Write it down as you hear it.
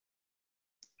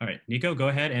All right, Nico, go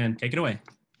ahead and take it away.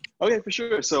 Okay, for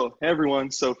sure. So, hey everyone.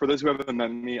 So, for those who haven't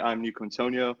met me, I'm Niko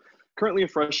Antonio, currently a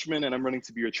freshman, and I'm running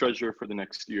to be your treasurer for the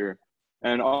next year.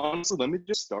 And honestly, let me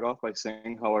just start off by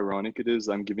saying how ironic it is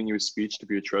I'm giving you a speech to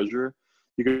be a treasurer,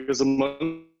 because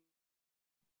among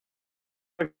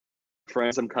my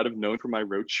friends, I'm kind of known for my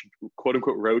roach, quote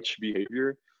unquote, roach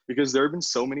behavior. Because there have been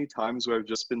so many times where I've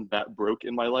just been that broke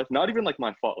in my life, not even like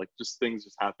my fault, like just things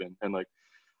just happen, and like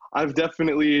I've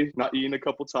definitely not eaten a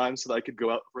couple times so that I could go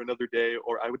out for another day,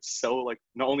 or I would sell like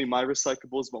not only my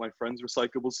recyclables but my friends'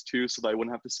 recyclables too, so that I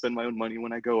wouldn't have to spend my own money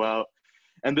when I go out.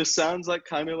 And this sounds like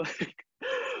kind of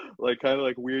like kind of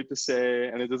like weird to say,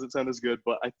 and it doesn't sound as good.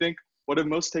 But I think what I've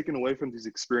most taken away from these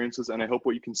experiences, and I hope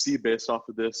what you can see based off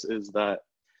of this, is that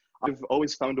I've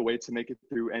always found a way to make it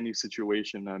through any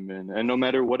situation I'm in. And no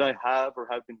matter what I have or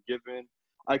have been given,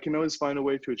 I can always find a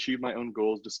way to achieve my own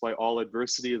goals despite all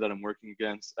adversity that I'm working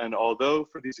against. And although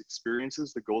for these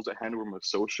experiences, the goals at hand were more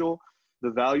social,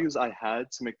 the values I had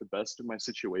to make the best of my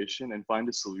situation and find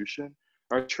a solution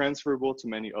are transferable to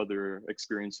many other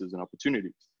experiences and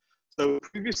opportunities. So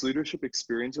previous leadership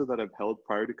experiences that I've held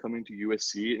prior to coming to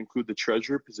USC include the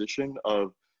treasurer position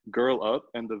of Girl Up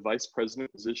and the vice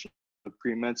president position of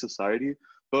Pre-Med Society,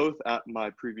 both at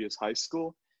my previous high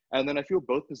school. And then I feel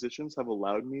both positions have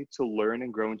allowed me to learn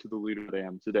and grow into the leader that I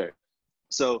am today.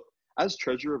 So as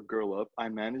treasurer of Girl Up, I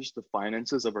managed the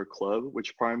finances of our club,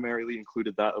 which primarily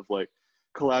included that of like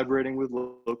collaborating with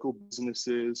local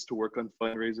businesses to work on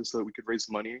fundraisers so that we could raise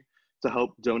money to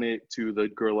help donate to the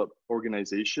Girl Up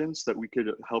organization so that we could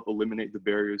help eliminate the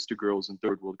barriers to girls in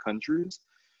third world countries,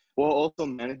 while also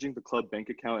managing the club bank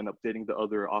account and updating the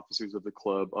other officers of the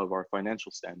club of our financial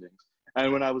standings.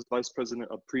 And when I was vice president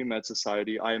of Pre-Med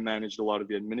Society, I managed a lot of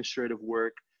the administrative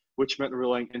work, which meant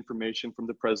relaying information from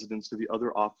the presidents to the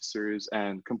other officers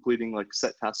and completing like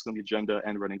set tasks on the agenda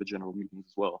and running the general meetings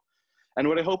as well. And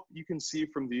what I hope you can see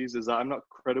from these is that I'm not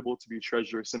credible to be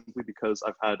treasurer simply because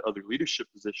I've had other leadership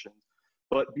positions,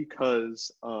 but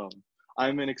because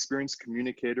I'm an experienced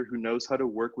communicator who knows how to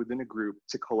work within a group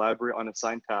to collaborate on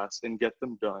assigned tasks and get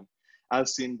them done,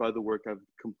 as seen by the work I've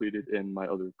completed in my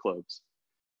other clubs.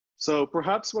 So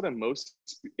perhaps what I'm most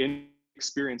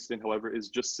experienced in, however, is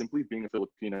just simply being a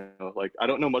Filipino. Like, I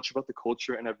don't know much about the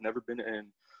culture, and I've never been in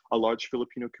a large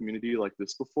Filipino community like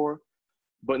this before.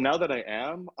 But now that I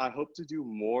am, I hope to do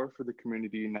more for the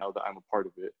community now that I'm a part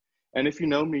of it. And if you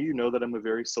know me, you know that I'm a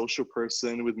very social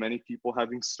person, with many people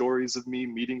having stories of me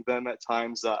meeting them at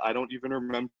times that I don't even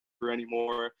remember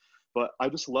anymore. But I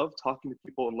just love talking to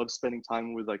people and love spending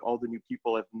time with like all the new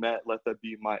people I've met. Let that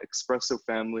be my espresso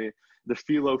family, the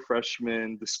philo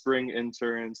freshmen, the spring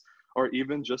interns, or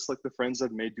even just like the friends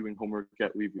I've made doing homework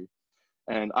at Levy.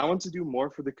 And I want to do more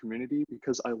for the community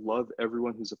because I love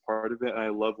everyone who's a part of it, and I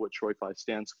love what Troy Phi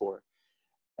stands for.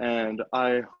 And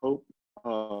I hope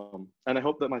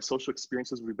that my social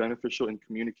experiences will be beneficial in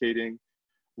communicating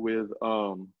with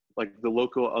like the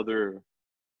local other,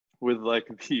 with like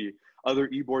the other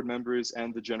e-board members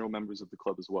and the general members of the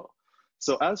club as well.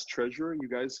 So as treasurer, you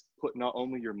guys put not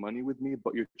only your money with me,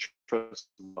 but your trust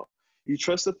as well. You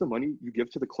trust that the money you give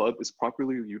to the club is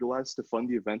properly utilized to fund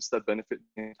the events that benefit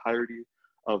the entirety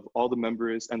of all the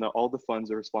members, and that all the funds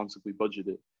are responsibly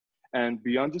budgeted. And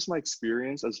beyond just my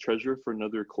experience as treasurer for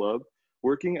another club,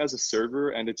 working as a server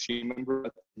and a team member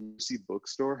at the UC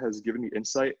bookstore has given me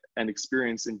insight and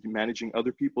experience in managing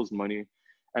other people's money.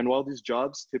 And while these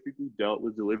jobs typically dealt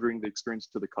with delivering the experience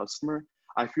to the customer,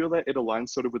 I feel that it aligns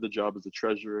sort of with the job as a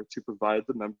treasurer to provide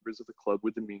the members of the club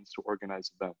with the means to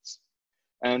organize events.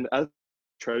 And as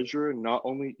treasurer, not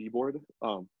only eBoard,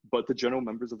 but the general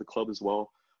members of the club as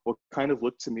well will kind of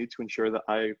look to me to ensure that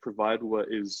I provide what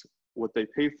they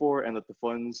pay for, and that the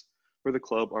funds for the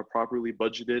club are properly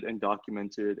budgeted and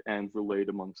documented and relayed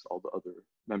amongst all the other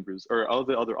members or all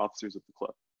the other officers of the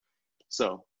club.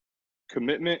 So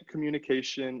commitment,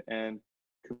 communication, and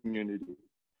community.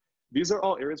 These are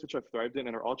all areas which I've thrived in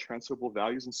and are all transferable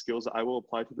values and skills that I will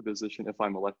apply to the position if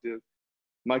I'm elected.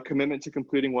 My commitment to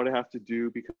completing what I have to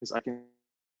do because I can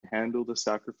handle the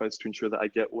sacrifice to ensure that I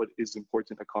get what is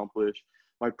important accomplished.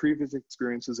 My previous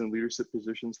experiences in leadership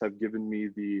positions have given me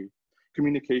the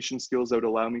communication skills that would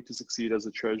allow me to succeed as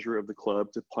a treasurer of the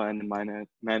club, to plan and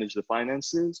manage the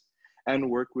finances and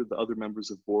work with the other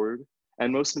members of board.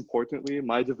 And most importantly,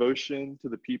 my devotion to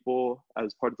the people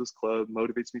as part of this club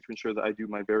motivates me to ensure that I do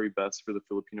my very best for the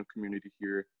Filipino community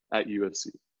here at USC.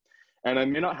 And I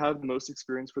may not have the most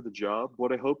experience for the job.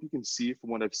 What I hope you can see from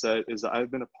what I've said is that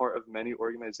I've been a part of many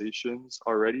organizations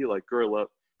already, like Girl Up,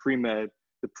 Pre-Med,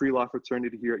 the pre-law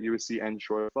fraternity here at USC, and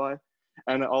Troy Phi.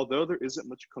 And although there isn't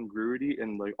much congruity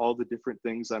in like all the different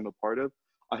things I'm a part of,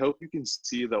 I hope you can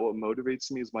see that what motivates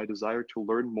me is my desire to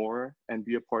learn more and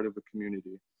be a part of a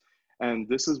community. And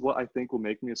this is what I think will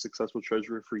make me a successful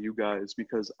treasurer for you guys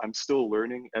because I'm still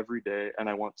learning every day and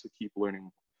I want to keep learning.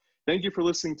 Thank you for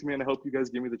listening to me, and I hope you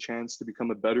guys give me the chance to become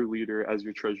a better leader as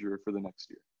your treasurer for the next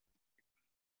year.